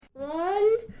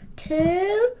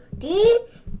2, 3,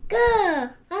 go!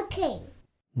 Okay.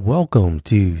 Welcome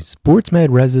to SportsMed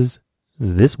Res's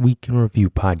This Week in Review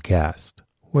podcast,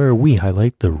 where we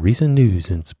highlight the recent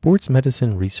news in sports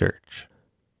medicine research.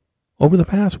 Over the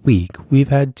past week, we've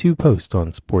had 2 posts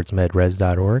on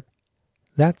sportsmedres.org.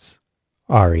 That's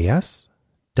res.org.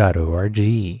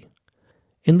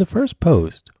 In the first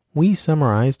post, we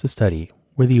summarized a study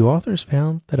where the authors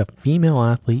found that a female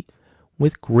athlete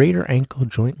with greater ankle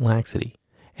joint laxity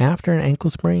after an ankle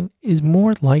sprain is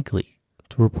more likely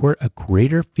to report a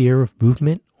greater fear of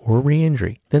movement or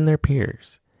re-injury than their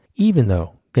peers, even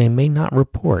though they may not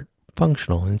report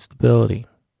functional instability.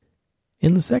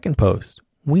 In the second post,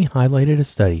 we highlighted a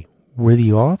study where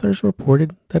the authors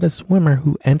reported that a swimmer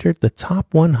who entered the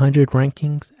top 100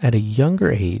 rankings at a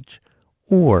younger age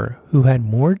or who had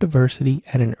more diversity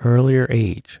at an earlier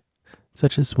age,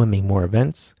 such as swimming more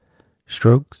events,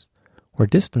 strokes, or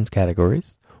distance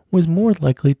categories, was more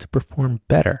likely to perform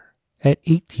better at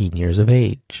 18 years of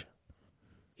age.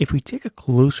 If we take a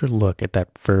closer look at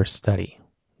that first study,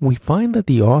 we find that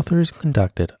the authors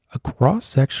conducted a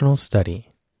cross-sectional study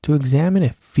to examine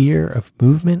if fear of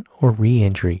movement or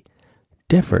re-injury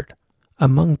differed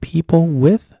among people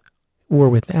with or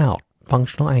without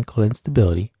functional ankle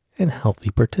instability and healthy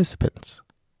participants.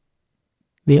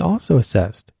 They also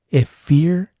assessed if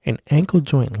fear and ankle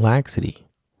joint laxity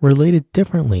related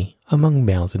differently among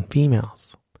males and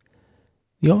females.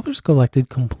 The authors collected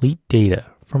complete data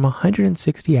from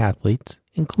 160 athletes,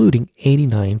 including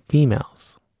 89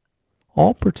 females.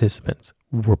 All participants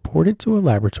were reported to a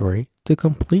laboratory to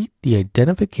complete the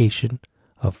identification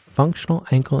of functional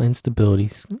ankle instability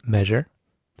measure,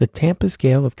 the Tampa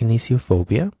Scale of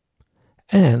Kinesiophobia,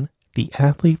 and the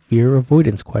Athlete Fear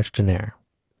Avoidance Questionnaire.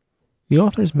 The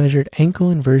authors measured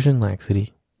ankle inversion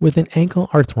laxity with an ankle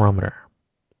arthrometer.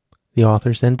 The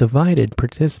authors then divided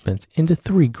participants into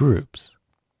 3 groups.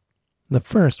 The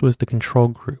first was the control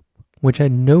group, which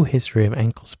had no history of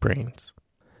ankle sprains.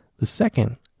 The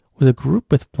second was a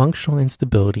group with functional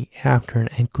instability after an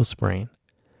ankle sprain.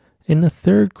 And the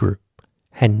third group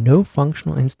had no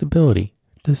functional instability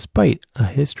despite a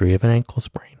history of an ankle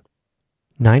sprain.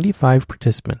 95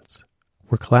 participants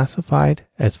were classified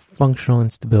as functional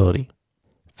instability.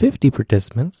 50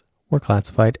 participants were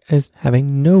classified as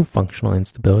having no functional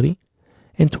instability,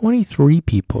 and 23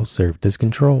 people served as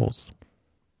controls.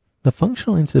 The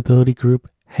functional instability group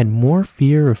had more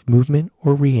fear of movement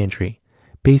or re-injury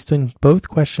based on both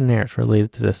questionnaires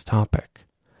related to this topic,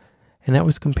 and that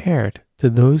was compared to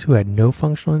those who had no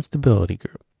functional instability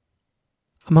group.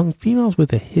 Among females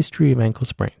with a history of ankle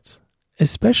sprains,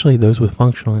 especially those with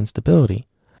functional instability,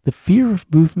 the fear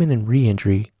of movement and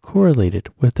re-injury correlated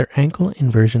with their ankle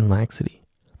inversion laxity.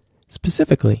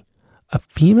 Specifically, a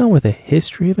female with a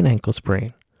history of an ankle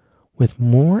sprain with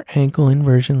more ankle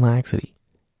inversion laxity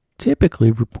typically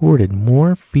reported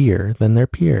more fear than their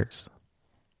peers.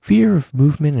 Fear of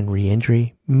movement and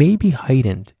re-injury may be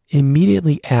heightened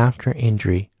immediately after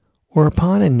injury or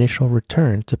upon initial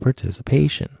return to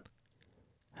participation.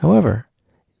 However,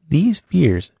 these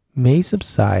fears may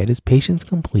subside as patients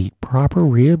complete proper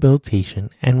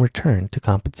rehabilitation and return to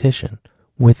competition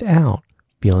without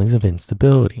feelings of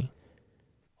instability.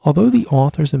 Although the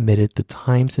authors omitted the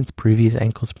time since previous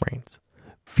ankle sprains,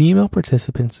 female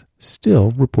participants still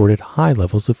reported high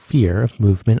levels of fear of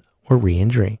movement or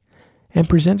re-injury and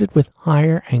presented with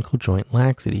higher ankle joint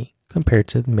laxity compared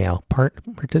to the male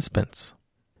participants.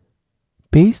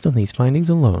 Based on these findings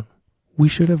alone, we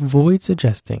should avoid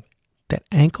suggesting that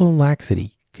ankle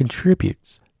laxity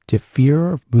contributes to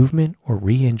fear of movement or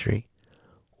re-injury,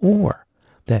 or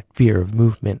that fear of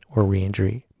movement or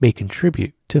re-injury may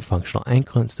contribute to functional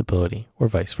ankle instability or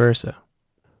vice versa.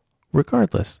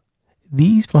 Regardless,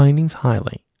 these findings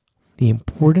highlight the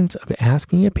importance of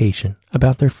asking a patient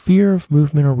about their fear of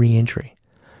movement or re-injury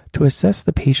to assess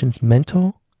the patient's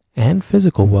mental and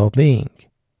physical well-being.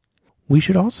 We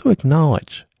should also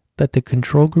acknowledge that the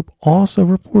control group also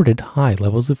reported high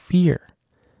levels of fear.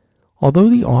 Although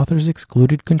the authors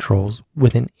excluded controls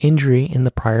with an injury in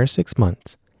the prior 6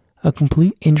 months, a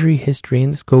complete injury history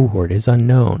in this cohort is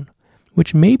unknown,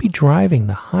 which may be driving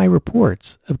the high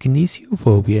reports of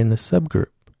kinesiophobia in the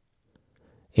subgroup.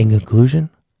 In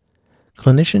conclusion,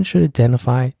 clinicians should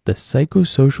identify the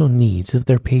psychosocial needs of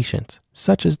their patients,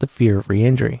 such as the fear of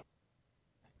re-injury.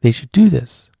 They should do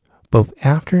this both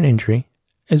after an injury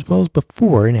as well as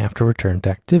before and after return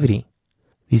to activity.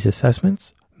 These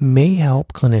assessments may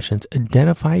help clinicians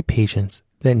identify patients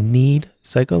that need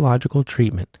psychological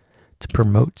treatment to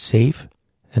promote safe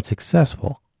and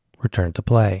successful return to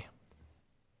play.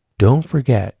 Don't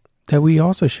forget that we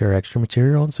also share extra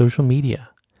material on social media.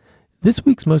 This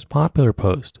week's most popular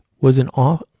post was an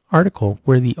article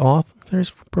where the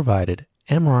authors provided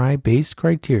MRI-based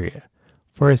criteria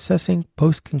for assessing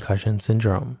post-concussion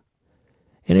syndrome.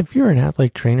 And if you're an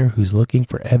athletic trainer who's looking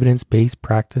for evidence-based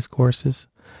practice courses,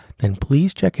 then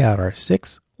please check out our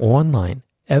 6 online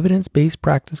evidence-based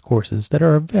practice courses that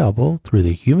are available through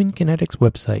the Human Kinetics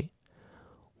website.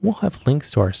 We'll have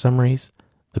links to our summaries,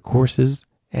 the courses,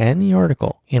 and the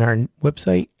article in our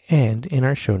website and in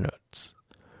our show notes.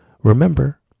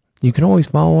 Remember, you can always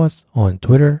follow us on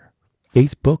Twitter,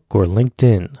 Facebook, or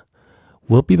LinkedIn.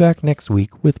 We'll be back next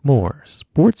week with more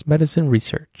sports medicine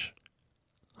research.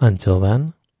 Until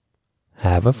then,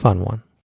 have a fun one.